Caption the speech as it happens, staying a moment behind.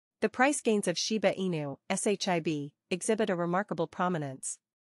The price gains of Shiba Inu, SHIB, exhibit a remarkable prominence.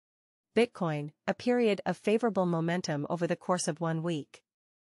 Bitcoin, a period of favorable momentum over the course of 1 week.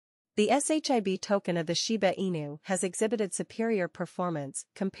 The SHIB token of the Shiba Inu has exhibited superior performance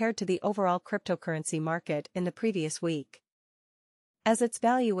compared to the overall cryptocurrency market in the previous week, as its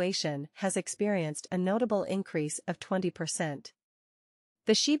valuation has experienced a notable increase of 20%.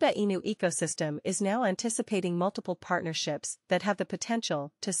 The Shiba Inu ecosystem is now anticipating multiple partnerships that have the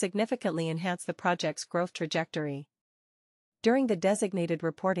potential to significantly enhance the project's growth trajectory. During the designated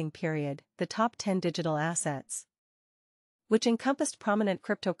reporting period, the top 10 digital assets, which encompassed prominent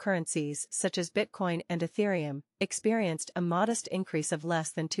cryptocurrencies such as Bitcoin and Ethereum, experienced a modest increase of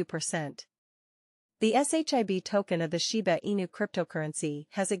less than 2%. The SHIB token of the Shiba Inu cryptocurrency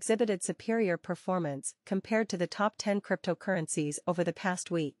has exhibited superior performance compared to the top 10 cryptocurrencies over the past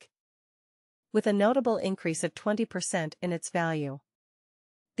week, with a notable increase of 20% in its value.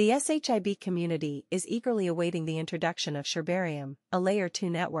 The SHIB community is eagerly awaiting the introduction of Shibarium, a Layer 2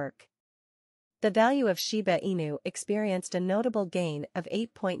 network. The value of Shiba Inu experienced a notable gain of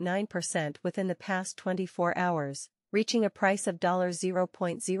 8.9% within the past 24 hours, reaching a price of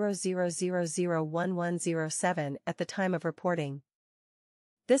 $0.00001107 at the time of reporting.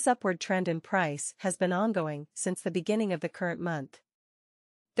 This upward trend in price has been ongoing since the beginning of the current month.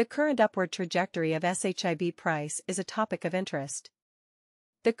 The current upward trajectory of SHIB price is a topic of interest.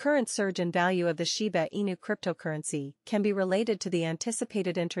 The current surge in value of the Shiba Inu cryptocurrency can be related to the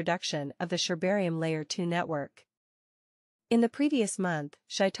anticipated introduction of the Shibarium Layer 2 network. In the previous month,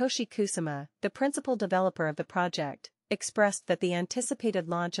 Satoshi Kusama, the principal developer of the project, expressed that the anticipated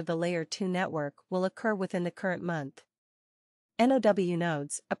launch of the Layer 2 network will occur within the current month. NOW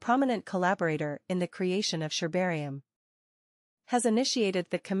Nodes, a prominent collaborator in the creation of Shibarium, has initiated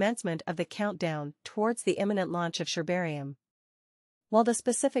the commencement of the countdown towards the imminent launch of Shibarium. While the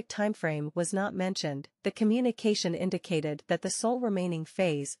specific timeframe was not mentioned, the communication indicated that the sole remaining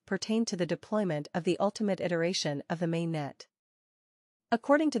phase pertained to the deployment of the ultimate iteration of the mainnet.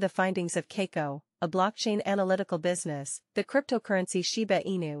 According to the findings of Keiko, a blockchain analytical business, the cryptocurrency Shiba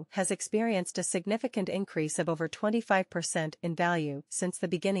Inu has experienced a significant increase of over 25% in value since the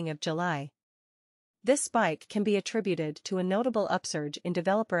beginning of July. This spike can be attributed to a notable upsurge in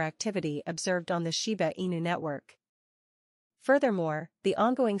developer activity observed on the Shiba Inu network. Furthermore, the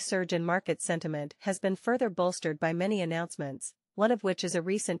ongoing surge in market sentiment has been further bolstered by many announcements, one of which is a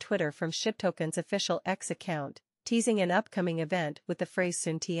recent Twitter from Shib Token's official X account, teasing an upcoming event with the phrase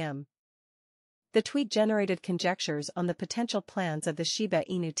 "Soon TM." The tweet generated conjectures on the potential plans of the Shiba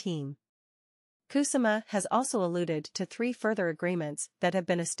Inu team. Kusama has also alluded to 3 further agreements that have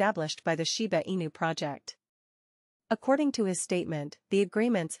been established by the Shiba Inu project. According to his statement, the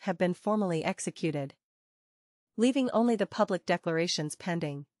agreements have been formally executed, leaving only the public declarations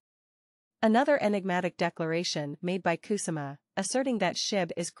pending. Another enigmatic declaration made by Kusama, asserting that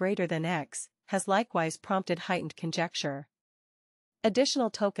Shib is greater than X, has likewise prompted heightened conjecture. Additional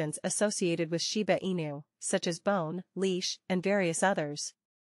tokens associated with Shiba Inu, such as Bone, Leash, and various others,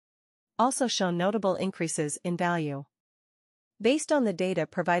 also show notable increases in value. Based on the data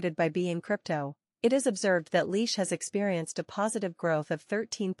provided by Bein Crypto, it is observed that Leash has experienced a positive growth of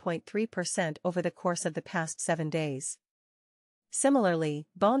 13.3% over the course of the past 7 days. Similarly,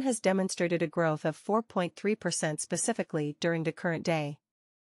 Bone has demonstrated a growth of 4.3% specifically during the current day.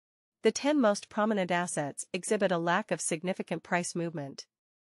 The 10 most prominent assets exhibit a lack of significant price movement.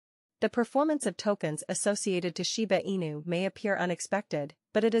 The performance of tokens associated to Shiba Inu may appear unexpected,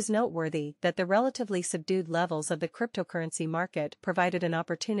 but it is noteworthy that the relatively subdued levels of the cryptocurrency market provided an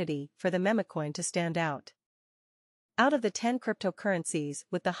opportunity for the memecoin to stand out. Out of the 10 cryptocurrencies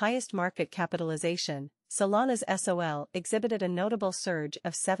with the highest market capitalization, Solana's SOL exhibited a notable surge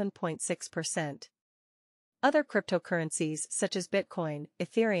of 7.6%. Other cryptocurrencies such as Bitcoin,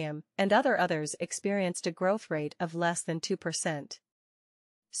 Ethereum, and others experienced a growth rate of less than 2%.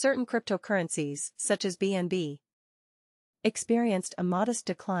 Certain cryptocurrencies, such as BNB, experienced a modest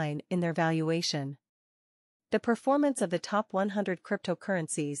decline in their valuation. The performance of the top 100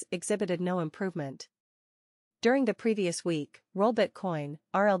 cryptocurrencies exhibited no improvement. During the previous week, Roll Bitcoin,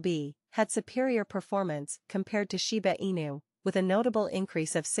 RLB, had superior performance compared to Shiba Inu, with a notable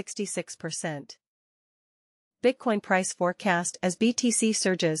increase of 66%. Bitcoin price forecast as BTC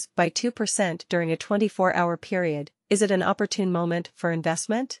surges by 2% during a 24-hour period. Is it an opportune moment for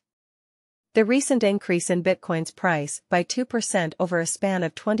investment? The recent increase in Bitcoin's price by 2% over a span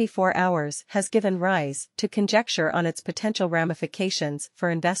of 24 hours has given rise to conjecture on its potential ramifications for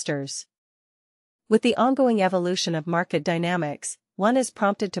investors. With the ongoing evolution of market dynamics, one is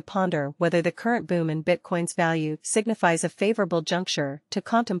prompted to ponder whether the current boom in Bitcoin's value signifies a favorable juncture to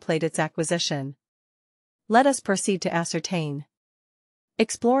contemplate its acquisition. Let us proceed to ascertain.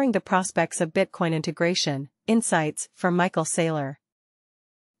 Exploring the prospects of Bitcoin integration, insights from Michael Saylor.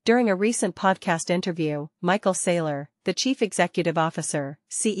 During a recent podcast interview, Michael Saylor, the Chief Executive Officer,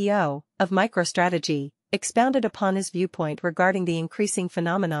 CEO, of MicroStrategy, expounded upon his viewpoint regarding the increasing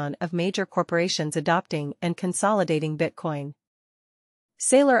phenomenon of major corporations adopting and consolidating Bitcoin.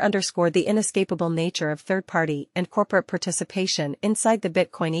 Saylor underscored the inescapable nature of third-party and corporate participation inside the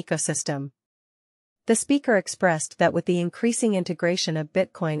Bitcoin ecosystem. The speaker expressed that with the increasing integration of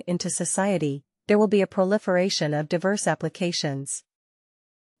Bitcoin into society, there will be a proliferation of diverse applications,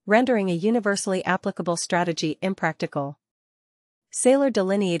 rendering a universally applicable strategy impractical. Saylor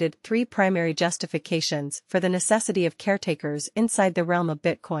delineated three primary justifications for the necessity of caretakers inside the realm of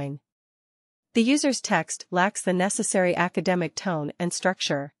Bitcoin. The user's text lacks the necessary academic tone and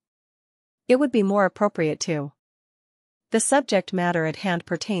structure. It would be more appropriate to. The subject matter at hand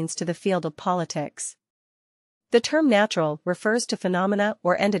pertains to the field of politics. The term natural refers to phenomena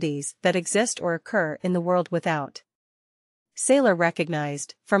or entities that exist or occur in the world without. Saylor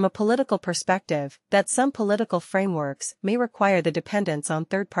recognized, from a political perspective, that some political frameworks may require the dependence on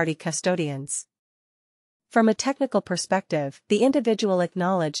third-party custodians. From a technical perspective, the individual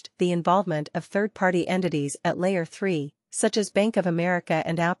acknowledged the involvement of third-party entities at Layer 3, such as Bank of America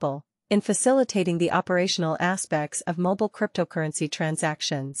and Apple, in facilitating the operational aspects of mobile cryptocurrency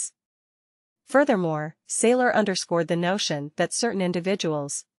transactions. Furthermore, Saylor underscored the notion that certain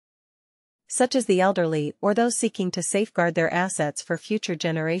individuals, such as the elderly or those seeking to safeguard their assets for future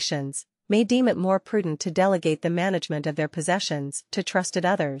generations, may deem it more prudent to delegate the management of their possessions to trusted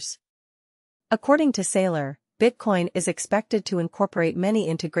others. According to Saylor, Bitcoin is expected to incorporate many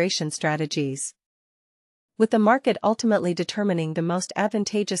integration strategies, with the market ultimately determining the most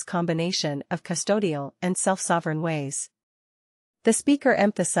advantageous combination of custodial and self-sovereign ways. The speaker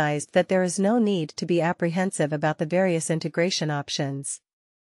emphasized that there is no need to be apprehensive about the various integration options,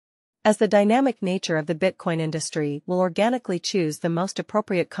 as the dynamic nature of the Bitcoin industry will organically choose the most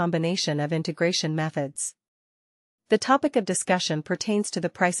appropriate combination of integration methods. The topic of discussion pertains to the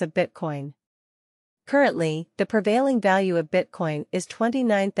price of Bitcoin. Currently, the prevailing value of Bitcoin is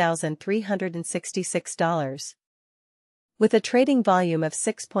 $29,366. With a trading volume of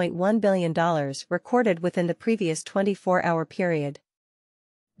 $6.1 billion recorded within the previous 24-hour period.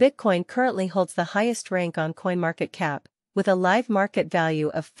 Bitcoin currently holds the highest rank on CoinMarketCap, with a live market value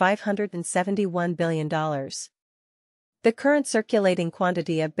of $571 billion. The current circulating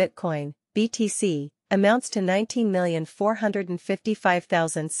quantity of Bitcoin, BTC, amounts to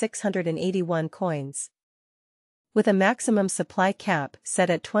 19,455,681 coins, with a maximum supply cap set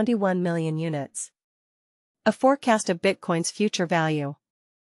at 21 million units. A forecast of Bitcoin's future value.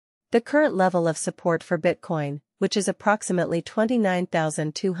 The current level of support for Bitcoin, which is approximately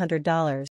 $29,200,